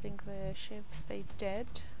 I'm letting the shiv stay dead.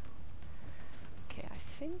 Okay, I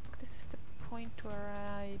think this is the point where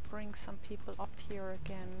I bring some people up here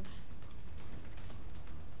again.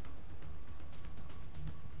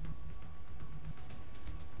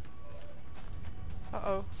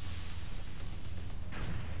 Uh-oh.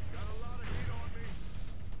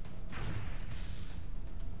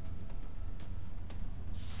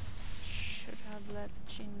 Should have let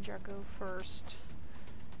Ginger go first.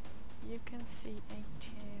 You can see a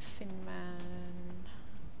thin man.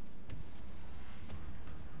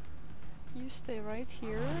 You stay right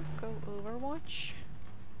here. Go Overwatch.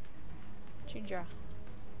 Ginger.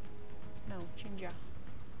 No, Ginger.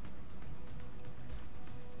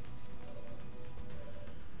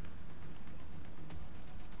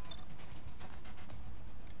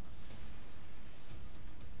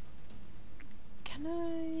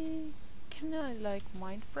 Can I like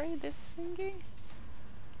mind fray this thingy?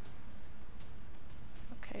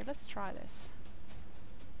 Okay, let's try this.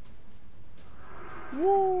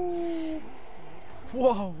 Whoa!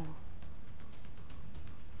 Whoa!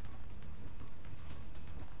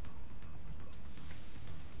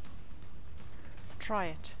 Try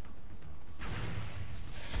it.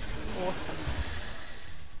 Awesome.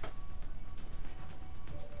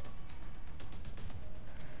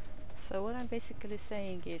 So what I'm basically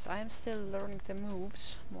saying is I am still learning the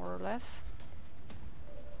moves, more or less.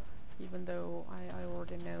 Even though I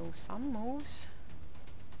already know some moves.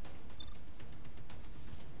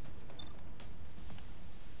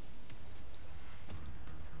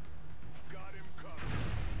 Got him covered.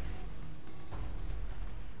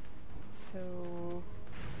 So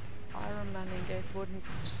Iron Manning it wouldn't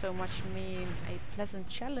so much mean a pleasant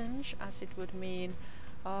challenge as it would mean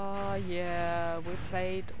yeah, we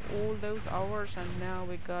played all those hours and now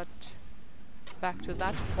we got back to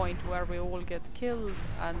that point where we all get killed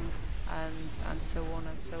and so on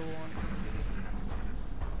and so on.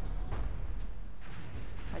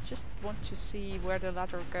 I just want to see where the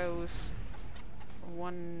ladder goes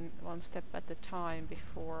one step at a time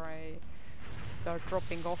before I start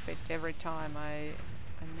dropping off it every time I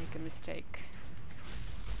make a mistake.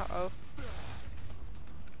 Uh-oh.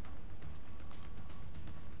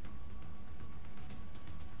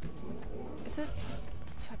 Is it?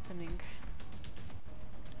 What's happening?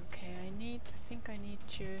 Okay, I think I need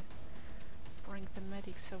to bring the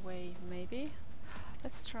medics away, maybe?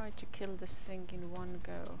 Let's try to kill this thing in one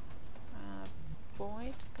go.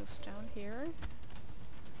 Void goes down here.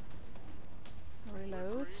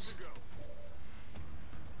 Reloads.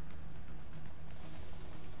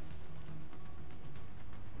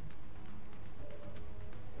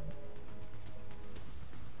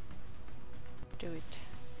 Do it.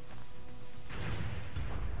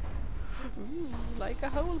 Ooh, like a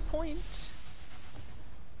whole point.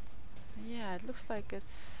 Yeah, it looks like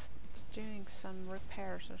it's doing some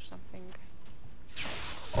repairs or something.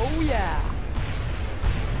 Oh yeah!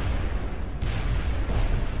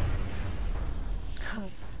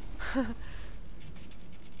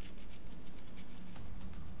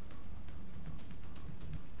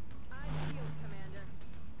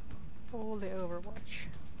 All the Overwatch.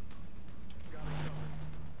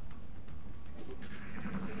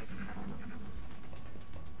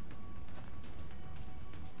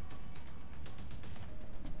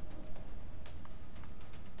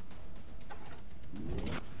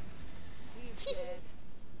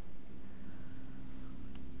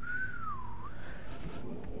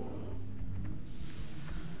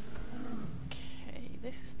 Okay,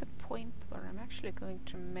 this is the point where I'm actually going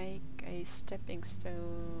to make a stepping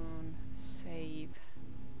stone save.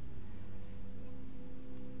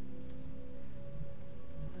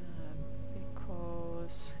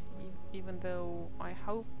 Because even though I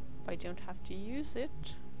hope I don't have to use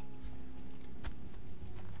it.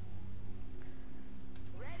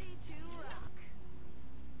 Ready to rock.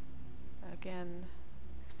 Again,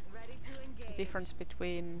 Ready to engage. the difference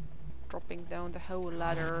between dropping down the whole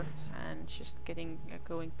ladder and just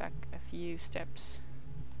going back a few steps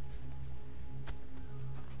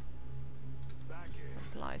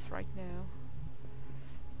applies right now.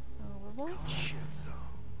 Overwatch.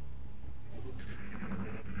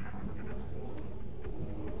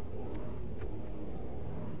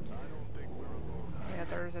 Yeah,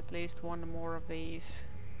 there's at least one more of these.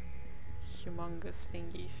 humongous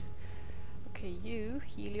thingies. Okay, you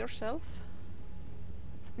heal yourself.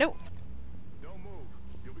 No! Don't move.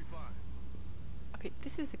 You'll be fine. Okay,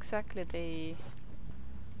 this is exactly the...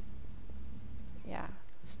 yeah,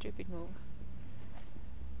 stupid move.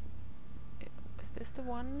 Was this the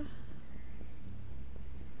one?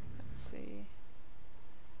 Let's see.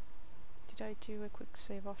 Did I do a quick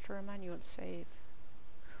save after a manual save?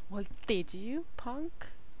 Well, did you, punk?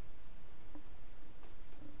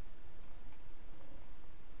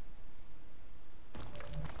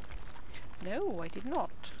 No, I did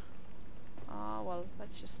not. Ah, well,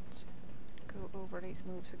 let's just go over these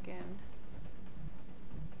moves again.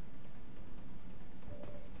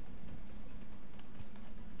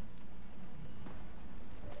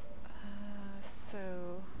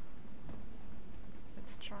 So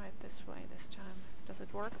let's try it this way this time. Does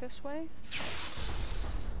it work this way?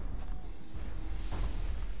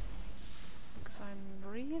 Because I'm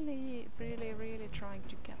really trying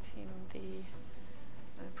to get him the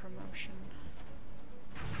promotion.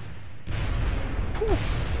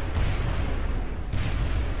 Poof!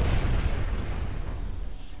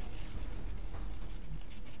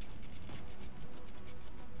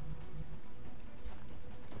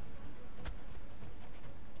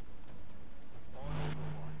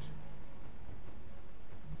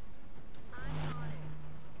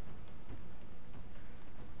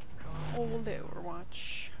 All the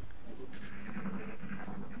Overwatch.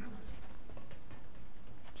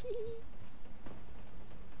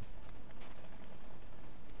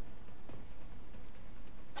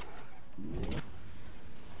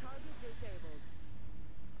 Target disabled.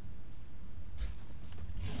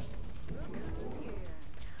 Look who's here.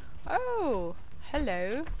 Oh,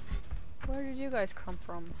 hello. Where did you guys come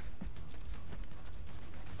from?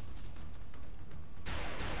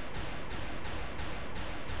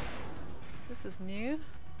 This is new.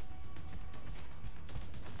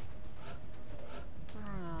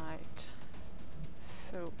 Right.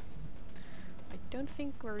 So, I don't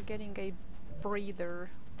think we're getting a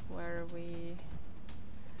breather where we...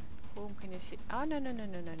 Whom can you see? Ah,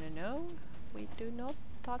 no. We do not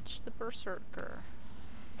touch the Berserker.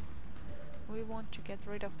 We want to get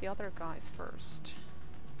rid of the other guys first.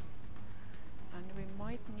 And we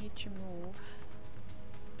might need to move.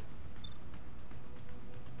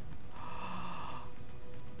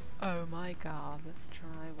 Oh my god, let's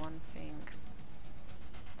try one thing.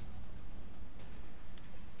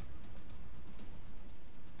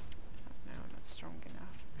 No, not strong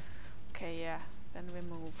enough. Okay, yeah, then we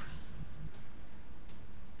move.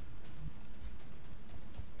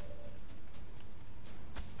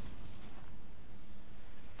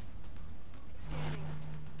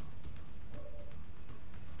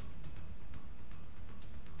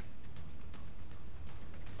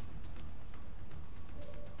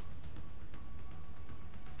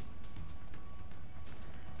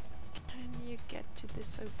 Get to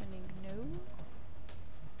this opening? No.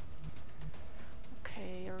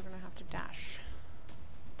 Okay, you're gonna have to dash.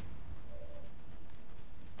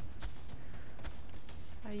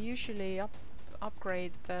 I usually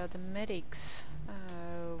upgrade the medics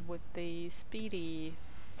with the speedy.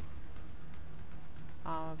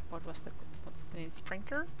 What's the name?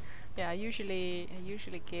 Sprinter? Yeah, I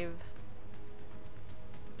usually give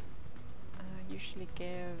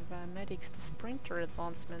medics the sprinter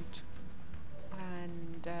advancement.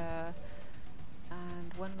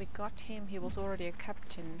 And when we got him, he was already a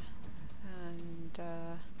captain,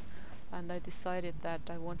 and I decided that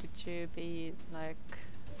I wanted to be like,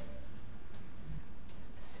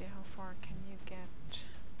 see how far can you get?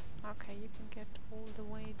 Okay, you can get all the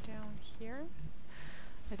way down here.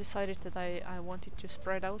 I decided that I wanted to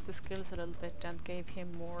spread out the skills a little bit and gave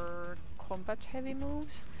him more combat heavy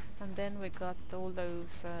moves, and then we got all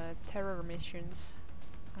those terror missions.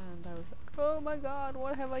 And I was like, oh my god,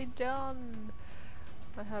 what have I done?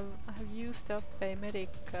 I have used up a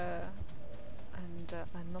medic and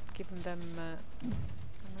I'm not given them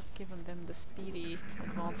the speedy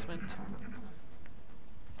advancement.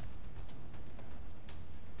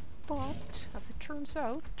 But as it turns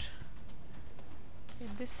out,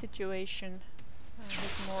 in this situation,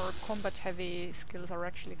 his more combat heavy skills are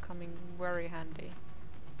actually coming very handy.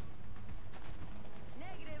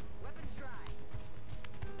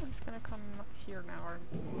 He's gonna come here now,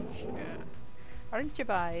 aren't you,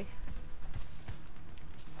 bye?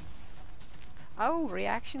 Oh,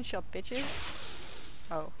 reaction shot, bitches.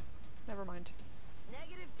 Oh, never mind.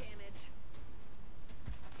 Negative damage.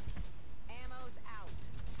 Ammo's out.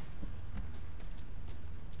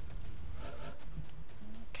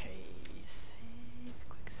 Okay, save,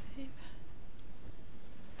 quick save.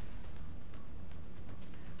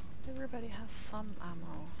 They were Everybody has some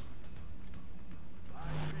ammo. I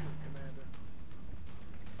feel it, Commander.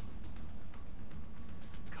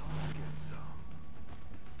 Come get some.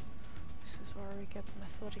 This is where we get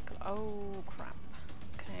methodical. Oh crap.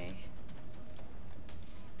 Okay.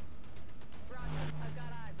 Roger, I've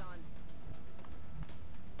got eyes on.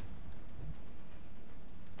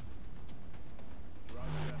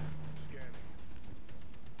 Roger that. Scanning.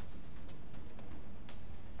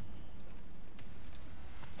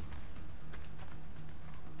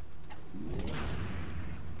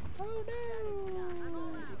 Oh no!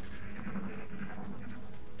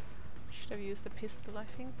 Should have used the pistol, I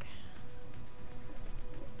think.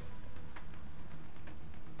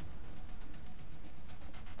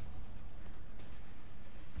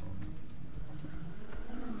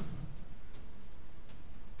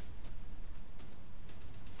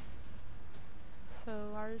 So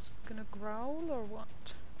are you just gonna growl or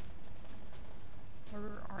what?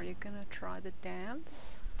 Or are you gonna try the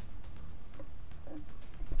dance?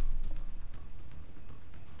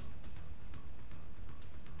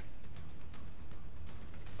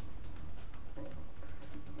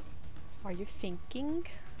 Are you thinking?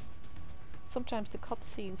 Sometimes the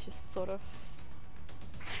cutscenes just sort of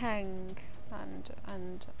hang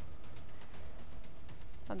and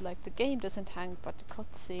like the game doesn't hang, but the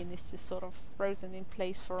cutscene is just sort of frozen in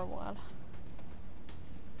place for a while.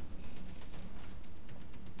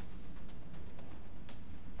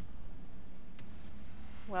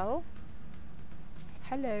 Well,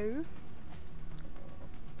 hello.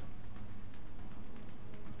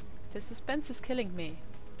 The suspense is killing me.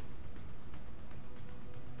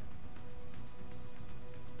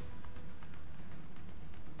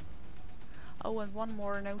 Oh, and one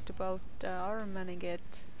more note about Iron Manning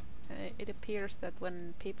it. It appears that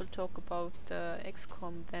when people talk about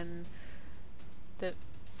XCOM, then the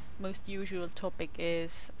most usual topic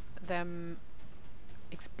is them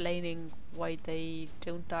explaining why they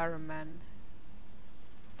don't Iron Man.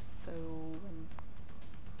 So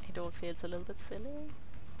it all feels a little bit silly.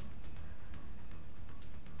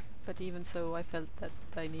 But even so, I felt that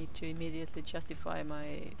I need to immediately justify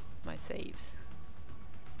my saves.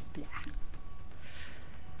 Blah.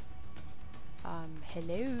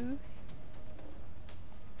 Hello?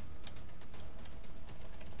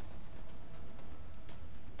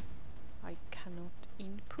 I cannot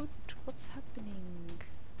input. What's happening?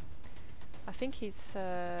 I think he's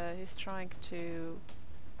trying to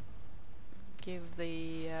give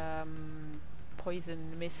the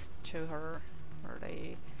poison mist to her, or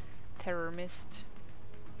the terror mist.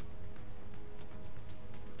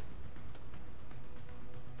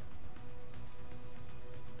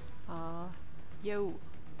 Yo.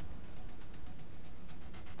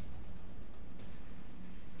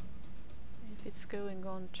 If it's going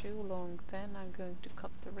on too long, then I'm going to cut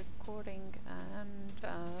the recording and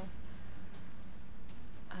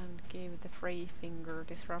give the free finger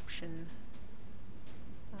disruption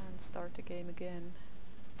and start the game again.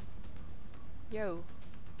 Yo.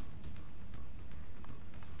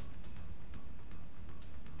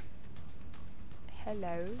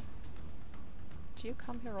 Hello. Do you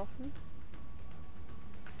come here often?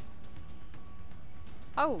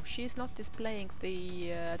 Oh, she's not displaying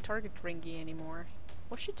the target ringy anymore.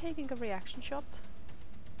 Was she taking a reaction shot?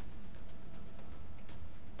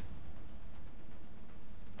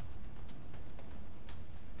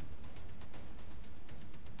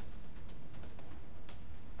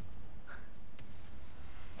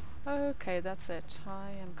 Okay, that's it.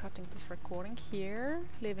 I am cutting this recording here,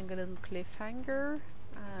 leaving a little cliffhanger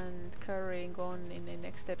and carrying on in the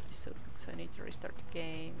next episode because I need to restart the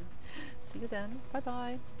game. See you then. Bye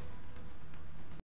bye.